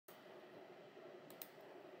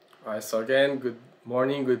So again, good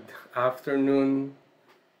morning, good afternoon,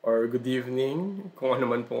 or good evening, kung ano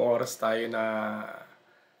man pong oras tayo na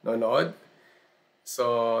nanonood.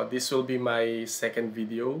 So this will be my second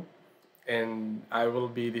video and I will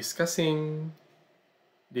be discussing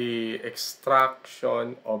the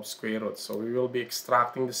extraction of square root. So we will be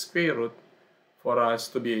extracting the square root for us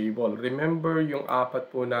to be able. Remember yung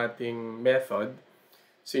apat po nating method.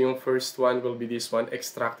 So yung first one will be this one,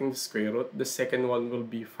 extracting the square root. The second one will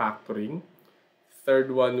be factoring.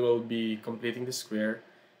 Third one will be completing the square.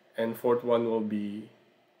 And fourth one will be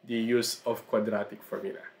the use of quadratic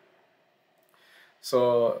formula.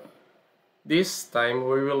 So this time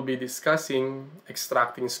we will be discussing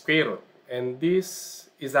extracting square root. And this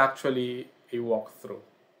is actually a walkthrough.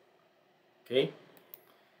 Okay?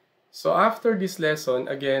 So after this lesson,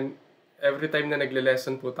 again, every time na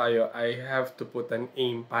nagle-lesson po tayo, I have to put an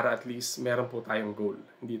aim para at least meron po tayong goal.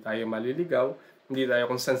 Hindi tayo maliligaw, hindi tayo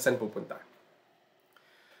kung saan-saan pupunta.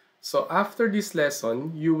 So after this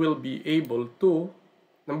lesson, you will be able to,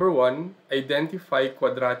 number one, identify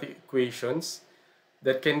quadratic equations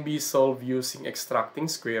that can be solved using extracting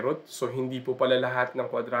square root. So hindi po pala lahat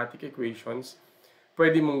ng quadratic equations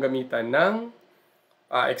pwede mong gamitan ng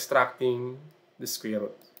extracting the square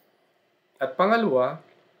root. At pangalawa,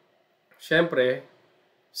 syempre,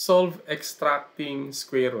 solve extracting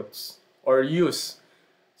square roots or use.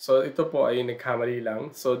 So ito po ay nagkamali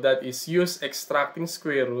lang. So that is use extracting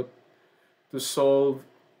square root to solve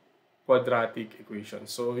quadratic equation.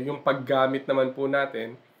 So yung paggamit naman po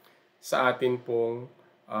natin sa atin pong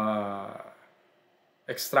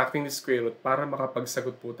extracting the square root para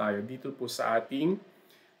makapagsagot po tayo dito po sa ating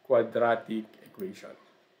quadratic equation.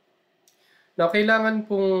 Now,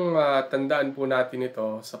 kailangan pong tandaan po natin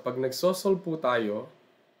ito sa pag nagsosolve po tayo,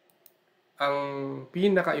 ang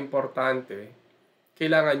pinaka-importante,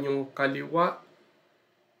 kailangan yung kaliwa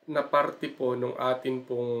na parte po ng atin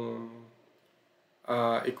pong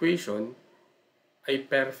equation ay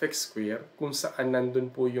perfect square kung saan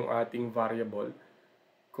nandun po yung ating variable.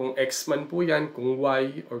 Kung x man po yan, kung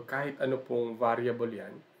y, or kahit ano pong variable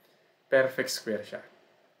yan, perfect square siya.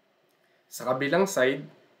 Sa kabilang side,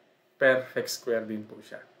 perfect square din po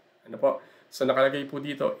siya. Ano po? So, nakalagay po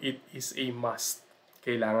dito, it is a must.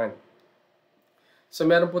 Kailangan. So,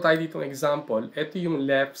 meron po tayo ditong example. Ito yung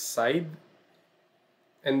left side.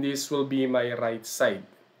 And this will be my right side.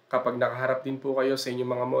 Kapag nakaharap din po kayo sa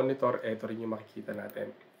inyong mga monitor, ito rin yung makikita natin.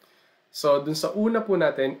 So, dun sa una po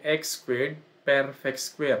natin, x squared, perfect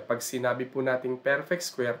square. Pag sinabi po natin perfect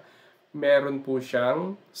square, meron po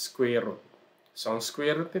siyang square root. So, ang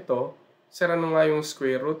square root nito, ano nga yung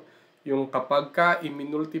square root? Yung kapag ka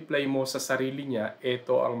i-multiply mo sa sarili niya,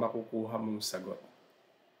 ito ang makukuha mong sagot.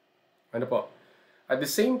 Ano po? At the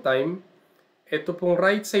same time, ito pong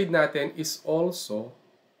right side natin is also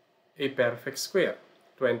a perfect square,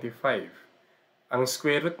 25. Ang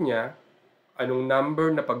square root niya, anong number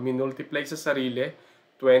na pag minultiply sa sarili,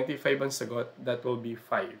 25 ang sagot, that will be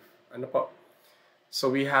 5. Ano po? So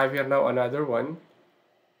we have here now another one.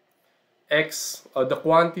 X, the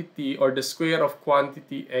quantity or the square of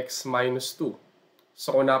quantity x minus 2.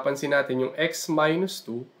 So kung napansin natin yung x minus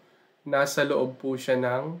 2, nasa loob po siya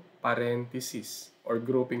ng parenthesis or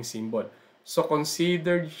grouping symbol. So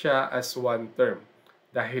considered siya as one term.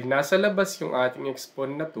 Dahil nasa labas yung ating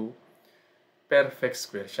exponent na 2, perfect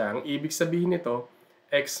square siya. Ang ibig sabihin nito,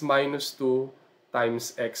 x minus 2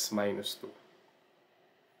 times x minus 2.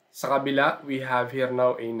 Sa kabila, we have here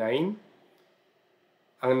now a 9.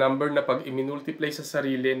 Ang number na pag i-multiply sa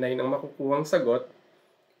sarili, 9 ang makukuhang sagot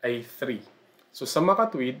ay 3. So sa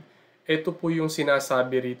makatwid, ito po yung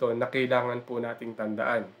sinasabi rito na kailangan po nating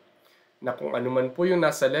tandaan. Na kung ano man po yung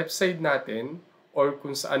nasa left side natin or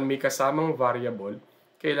kung saan may kasamang variable,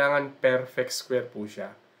 kailangan perfect square po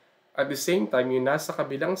siya. At the same time, yung nasa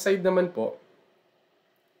kabilang side naman po,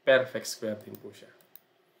 perfect square din po siya.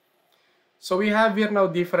 So we have here now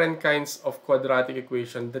different kinds of quadratic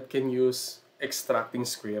equation that can use extracting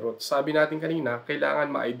square root. Sabi natin kanina,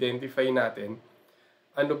 kailangan ma-identify natin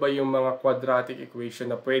ano ba yung mga quadratic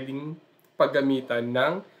equation na pwedeng paggamitan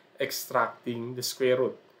ng extracting the square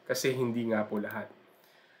root. Kasi hindi nga po lahat.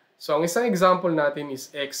 So, ang isang example natin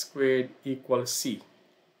is x squared equals c.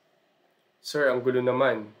 Sir, ang gulo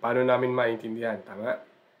naman. Paano namin maintindihan? Tama?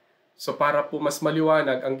 So, para po mas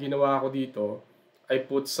maliwanag, ang ginawa ko dito ay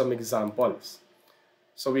put some examples.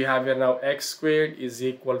 So, we have here now x squared is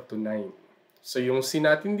equal to 9. So, yung c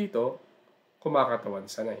natin dito, kumakatawan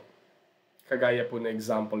sa 9. Kagaya po na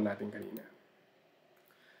example natin kanina.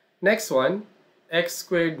 Next one, x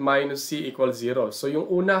squared minus c equals 0. So, yung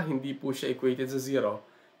una, hindi po siya equated sa 0.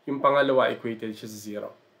 Yung pangalawa, equated siya sa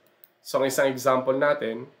 0. So, ang isang example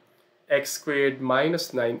natin, x squared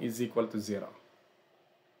minus 9 is equal to 0.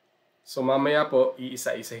 So mamaya po,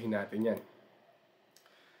 iisa-isahin natin yan.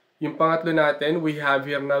 Yung pangatlo natin, we have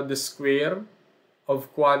here now the square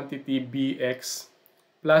of quantity bx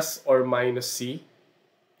plus or minus c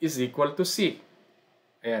is equal to c.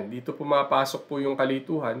 Ayan, dito pumapasok po yung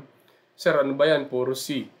kalituhan. Sir, ano ba yan? Puro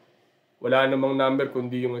c. Wala namang number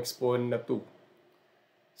kundi yung exponent na 2.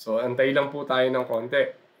 So, antay lang po tayo ng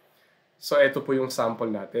konti. So, ito po yung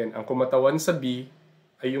sample natin. Ang kumatawan sa b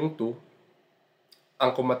ay yung 2.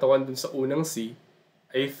 Ang kumatawan dun sa unang c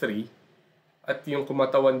ay 3. At yung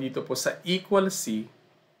kumatawan dito po sa equal c,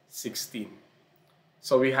 16.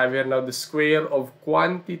 So, we have here now the square of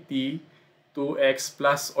quantity 2x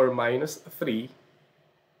plus or minus 3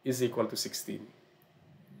 is equal to 16.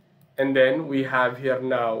 And then, we have here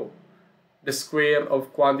now the square of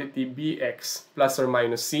quantity bx plus or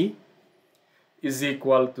minus c is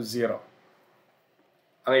equal to 0.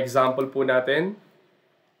 Ang example po natin,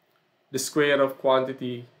 the square of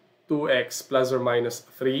quantity 2x plus or minus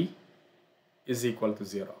 3 is equal to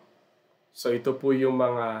 0. So, ito po yung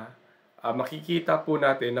mga makikita po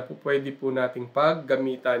natin na po pwede po nating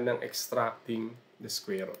paggamitan ng extracting the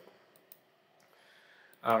square root.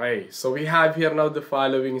 Okay, so we have here now the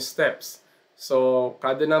following steps. So,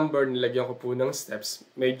 kada number, nilagyan ko po ng steps.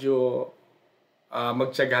 Medyo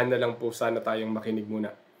magtiyagahan na lang po sana tayong makinig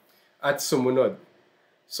muna. At sumunod.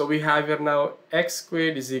 So, we have here now x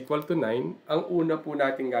squared is equal to 9. Ang una po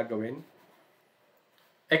natin gagawin,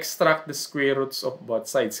 extract the square roots of both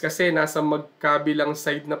sides. Kasi nasa magkabilang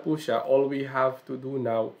side na po siya, all we have to do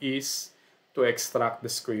now is to extract the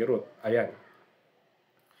square root. Ayan.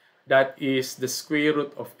 That is the square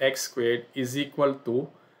root of x squared is equal to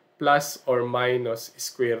plus or minus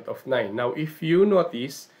square root of 9. Now, if you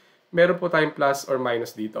notice, meron po tayong plus or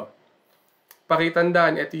minus dito.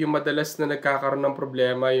 Pakitandaan, ito yung madalas na nagkakaroon ng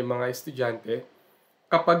problema yung mga estudyante.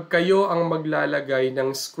 Kapag kayo ang maglalagay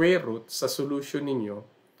ng square root sa solution ninyo,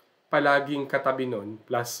 palaging katabi nun,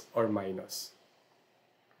 plus or minus.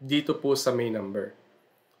 Dito po sa main number.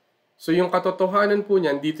 So, yung katotohanan po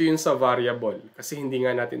niyan, dito yun sa variable. Kasi hindi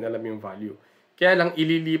nga natin alam yung value. Kaya lang,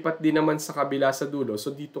 ililipat din naman sa kabila sa dulo.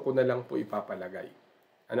 So, dito ko na lang po ipapalagay.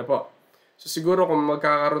 Ano po? So, siguro kung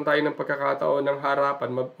magkakaroon tayo ng pagkakataon ng harapan,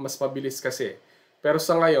 mas mabilis kasi. Pero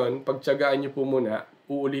sa ngayon, pagtiyagaan nyo po muna,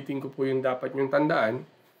 uulitin ko po yung dapat nyong tandaan.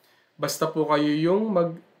 Basta po kayo yung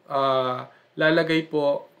lalagay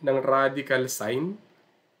po ng radical sign.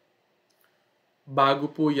 Bago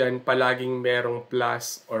po yan, palaging merong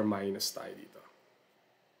plus or minus tayo dito.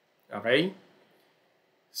 Okay?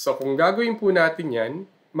 So, kung gagawin po natin yan,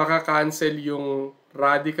 makakancel yung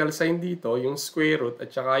radical sign dito, yung square root,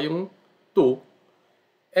 at saka yung 2.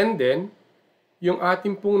 And then, yung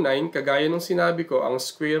ating pong 9, kagaya ng sinabi ko, ang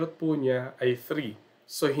square root po niya ay 3.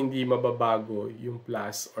 So, hindi mababago yung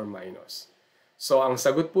plus or minus. So, ang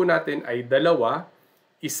sagot po natin ay dalawa,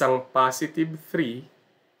 isang positive 3,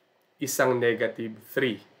 isang negative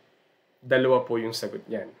 3. Dalawa po yung sagot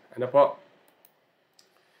niyan. Ano po?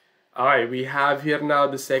 Okay, we have here now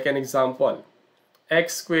the second example.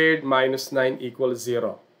 X squared minus 9 equals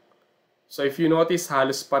 0. So if you notice,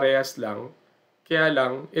 halos parehas lang. Kaya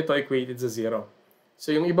lang, ito equated sa 0. So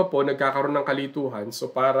yung iba po, nagkakaroon ng kalituhan. So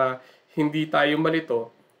para hindi tayo malito,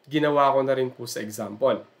 ginawa ko na rin po sa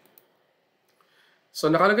example. So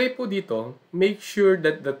nakalagay po dito, make sure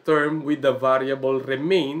that the term with the variable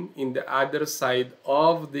remain in the other side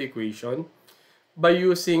of the equation by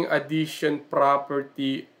using addition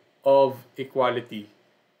property of equality.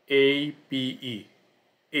 APE.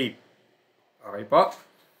 8. Okay po?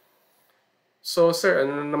 So sir,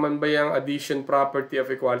 ano naman ba yung addition property of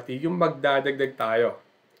equality? Yung magdadagdag tayo.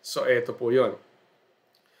 So eto po yun.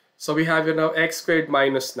 So we have now x squared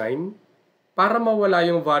minus 9. Para mawala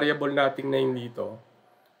yung variable nating 9 dito,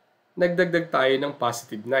 nagdagdag tayo ng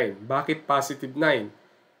positive 9. Bakit positive 9?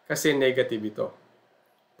 Kasi negative ito.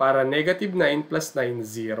 Para negative 9 plus 9,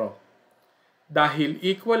 0. Dahil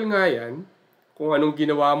equal nga yan, kung anong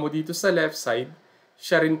ginawa mo dito sa left side,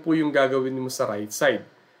 siya rin po yung gagawin mo sa right side.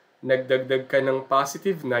 Nagdagdag ka ng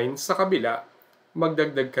positive 9 sa kabila,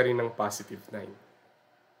 magdagdag ka rin ng positive 9.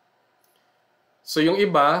 So yung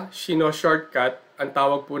iba, shortcut, ang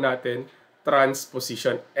tawag po natin,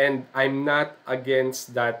 transposition. And I'm not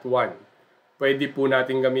against that one. Pwede po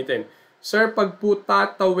natin gamitin. Sir, pag po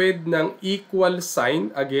tatawid ng equal sign,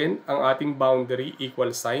 again, ang ating boundary, equal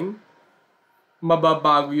sign,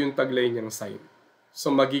 mababago yung taglay niyang sign. So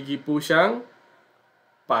magigi po siyang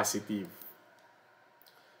positive.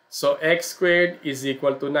 So x squared is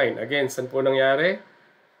equal to 9. Again, saan po nangyari?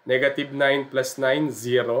 Negative 9 plus 9,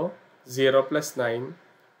 0. 0 plus 9,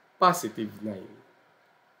 positive 9.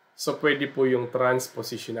 So, pwede po yung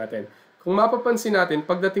transposition natin. Kung mapapansin natin,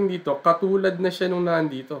 pagdating dito, katulad na siya nung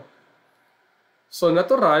nandito. So,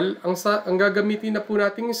 natural, ang gagamitin na po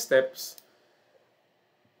nating steps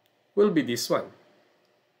will be this one.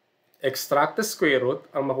 Extract the square root,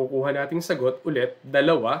 ang makukuha nating sagot ulit,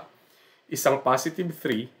 dalawa, isang positive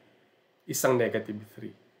 3, isang negative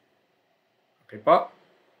 3. Okay po?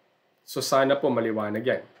 So, sana po maliwanag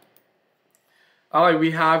yan. Okay,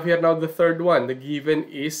 we have here now the third one. The given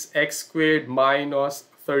is x squared minus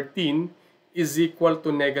 13 is equal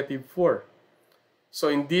to negative 4. So,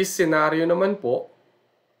 in this scenario naman po,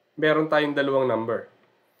 meron tayong dalawang number.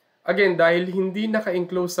 Again, dahil hindi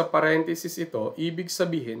naka-enclose sa parenthesis ito, ibig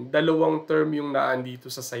sabihin, dalawang term yung naandito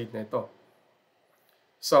sa side na ito.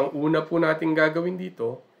 So, ang una po natin gagawin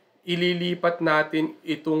dito, ililipat natin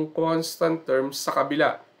itong constant term sa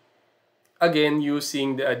kabila. Again,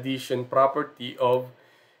 using the addition property of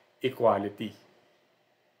equality.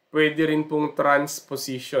 Pwede rin pong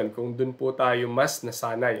transposition kung dun po tayo mas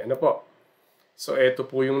nasanay. Ano po? So, ito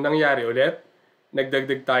po yung nangyari ulit.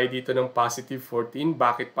 Nagdagdag tayo dito ng positive 14.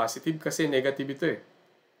 Bakit positive? Kasi negative ito eh.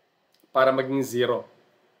 Para maging 0.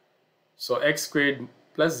 So, x squared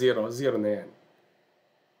plus 0, 0 na yan.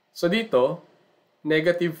 So, dito,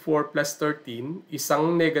 negative 4 plus 13,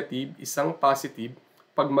 isang negative, isang positive.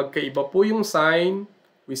 Pag magkaiba po yung sign,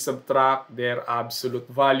 we subtract their absolute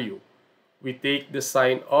value. We take the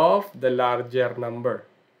sign of the larger number.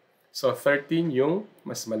 So, 13 yung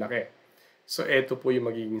mas malaki. So, ito po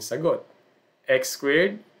yung magiging sagot. X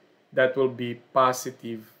squared, that will be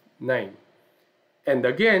positive 9. And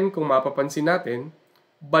again, kung mapapansin natin,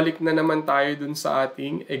 balik na naman tayo dun sa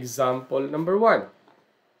ating example number 1.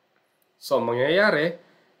 So, mangyayari,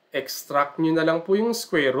 extract nyo na lang po yung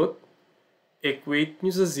square root, equate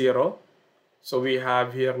nyo sa 0. So, we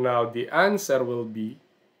have here now the answer will be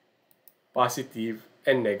positive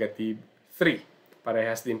and negative 3.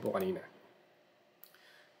 Parehas din po kanina.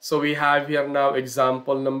 So, we have here now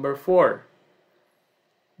example number 4.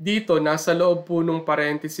 Dito, nasa loob po nung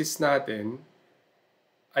parenthesis natin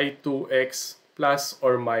ay 2x plus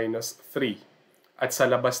or minus 3. At sa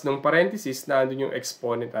labas ng parenthesis, nandun yung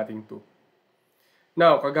exponent nating 2.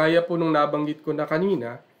 Now, kagaya po nung nabanggit ko na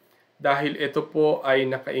kanina, dahil ito po ay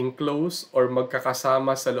naka-enclose or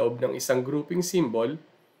magkakasama sa loob ng isang grouping symbol,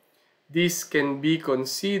 this can be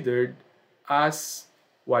considered as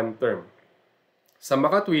one term. Sa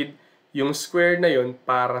makatwid, yung square na yon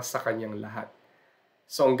para sa kanyang lahat.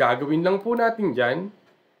 So, ang gagawin lang po natin dyan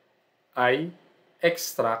ay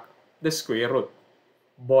extract the square root.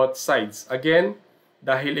 Both sides. Again,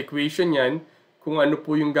 dahil equation yan, kung ano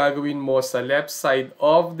po yung gagawin mo sa left side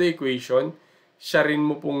of the equation, siya rin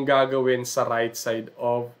mo pong gagawin sa right side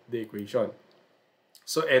of the equation.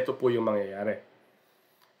 So, eto po yung mangyayari.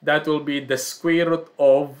 That will be the square root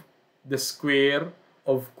of the square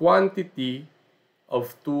of quantity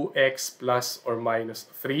of 2x plus or minus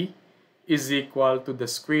 3 is equal to the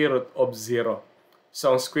square root of 0. So,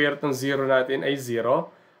 ang square root ng 0 natin ay 0.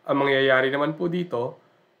 Ang mangyayari naman po dito,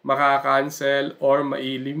 makaka-cancel or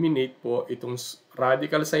ma-eliminate po itong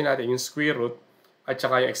radical sign natin, yung square root, at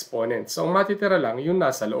saka yung exponent. So, ang matitira lang yung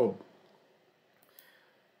nasa loob.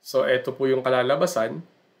 So, ito po yung kalalabasan.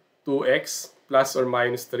 2x plus or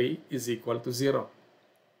minus 3 is equal to 0.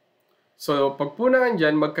 So, pag po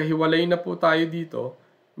dyan, magkahiwalay na po tayo dito,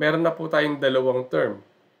 meron na po tayong dalawang term.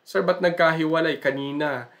 Sir, ba't nagkahiwalay?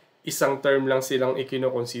 Kanina, isang term lang silang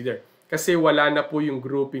ikino-consider. Kasi wala na po yung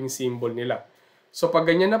grouping symbol nila. So, pag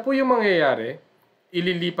ganyan na po yung mangyayari,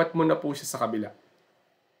 ililipat mo na po siya sa kabila.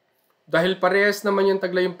 Dahil parehas naman yung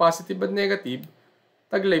taglay yung positive at negative,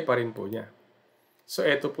 taglay pa rin po niya. So,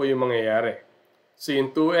 eto po yung mangyayari. So,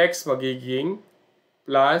 yung 2x magiging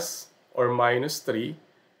plus or minus 3.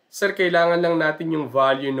 Sir, kailangan lang natin yung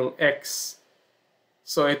value ng x.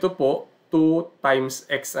 So, ito po, 2 times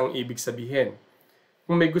x ang ibig sabihin.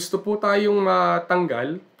 Kung may gusto po tayong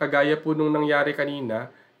matanggal, kagaya po nung nangyari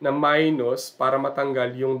kanina, na minus para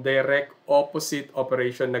matanggal yung direct opposite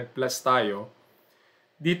operation, nag-plus tayo.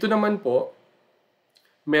 Dito naman po,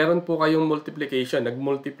 meron po kayong multiplication,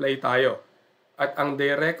 nag-multiply tayo. At ang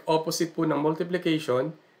direct opposite po ng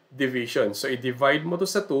multiplication, division. So, i-divide mo to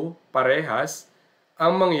sa 2, parehas.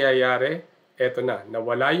 Ang mangyayari, eto na,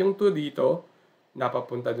 nawala yung 2 dito,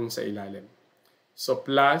 napapunta dun sa ilalim. So,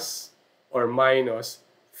 plus or minus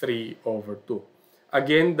 3 over 2.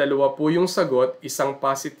 Again, dalawa po yung sagot, isang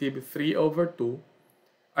positive 3 over 2,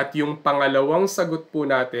 at yung pangalawang sagot po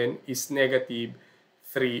natin is negative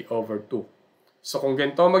 3 over 2. So, kung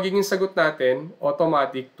ganito magiging sagot natin,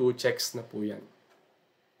 automatic 2 checks na po yan.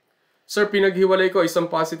 Sir, pinaghiwalay ko isang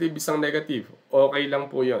positive, isang negative. Okay lang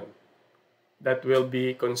po yon. that will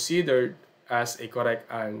be considered as a correct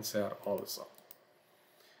answer also.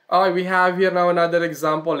 Okay, we have here now another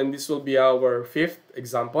example, and this will be our fifth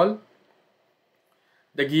example.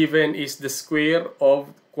 The given is the square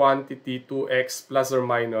of quantity 2x plus or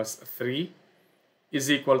minus 3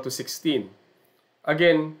 is equal to 16.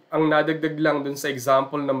 Again, ang nadagdag lang dun sa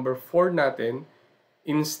example number 4 natin,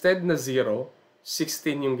 instead na 0,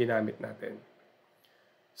 16 yung ginamit natin.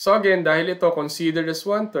 So again, dahil ito considered as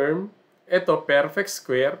one term, ito perfect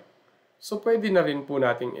square, so pwede na rin po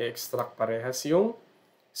nating i-extract parehas yung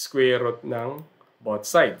square root ng both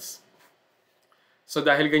sides. So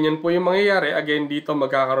dahil ganyan po yung mangyayari, again dito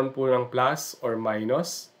magkakaroon po ng plus or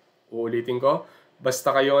minus. Uulitin ko,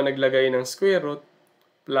 basta kayo naglagay ng square root,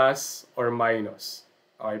 plus or minus.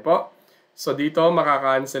 Okay po? So dito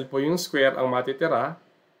makaka-cancel po yung square, ang matitira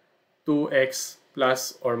 2x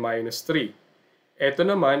plus or minus 3. Ito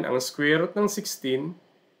naman, ang square root ng 16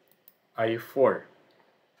 ay 4.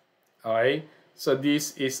 Okay? So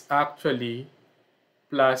this is actually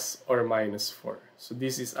plus or minus 4. So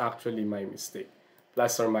this is actually my mistake.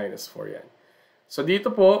 Plus or minus 4 yan. So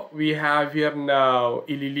dito po, we have here now,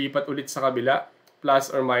 ililipat ulit sa kabila,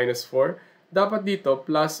 plus or minus 4. Dapat dito,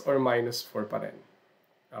 plus or minus 4 pa rin.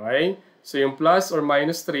 Okay? So yung plus or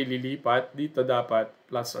minus 3 lilipat, dito dapat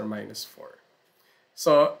plus or minus 4.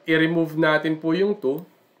 So, i-remove natin po yung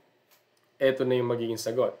 2. Ito na yung magiging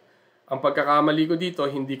sagot. Ang pagkakamali ko dito,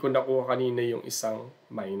 hindi ko nakuha kanina yung isang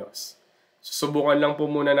minus. Susubukan lang po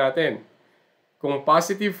muna natin. Kung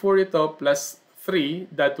positive 4 ito plus 3,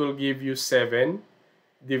 that will give you 7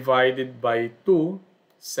 divided by 2,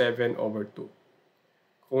 7 over 2.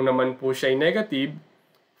 Kung naman po siya ay negative,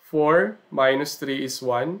 4 minus 3 is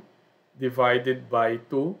 1 divided by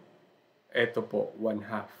 2, ito po, 1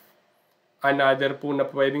 half. Another po na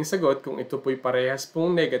pwedeng sagot kung ito po'y parehas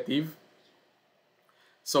pong negative.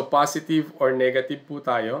 So, positive or negative po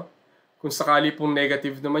tayo. Kung sakali pong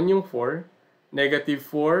negative naman yung 4, negative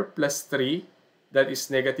 4 plus 3, that is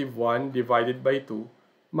negative 1 divided by 2,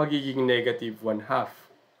 magiging negative 1 half.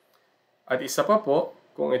 At isa pa po,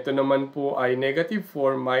 kung ito naman po ay negative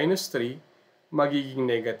 4 minus 3, magiging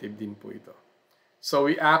negative din po ito. So,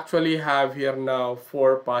 we actually have here now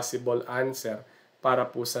 4 possible answer para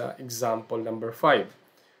po sa example number 5.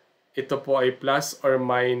 Ito po ay plus or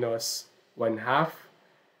minus 1 half.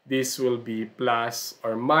 This will be plus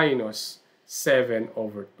or minus 7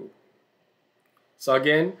 over 2. So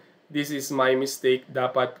again, this is my mistake.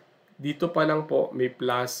 Dapat dito pa lang po may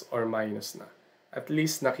plus or minus na. At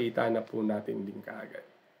least nakita na po natin din kaagad.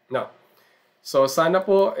 Now, so sana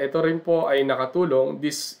po ito rin po ay nakatulong.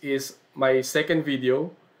 This is my second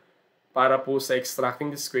video para po sa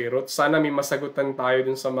extracting the square root. Sana may masagutan tayo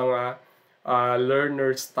dun sa mga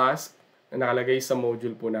learner's task na nakalagay sa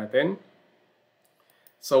module po natin.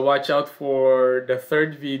 So watch out for the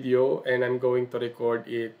third video and I'm going to record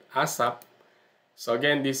it ASAP. So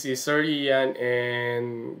again, this is Sir Ian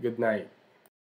and good night.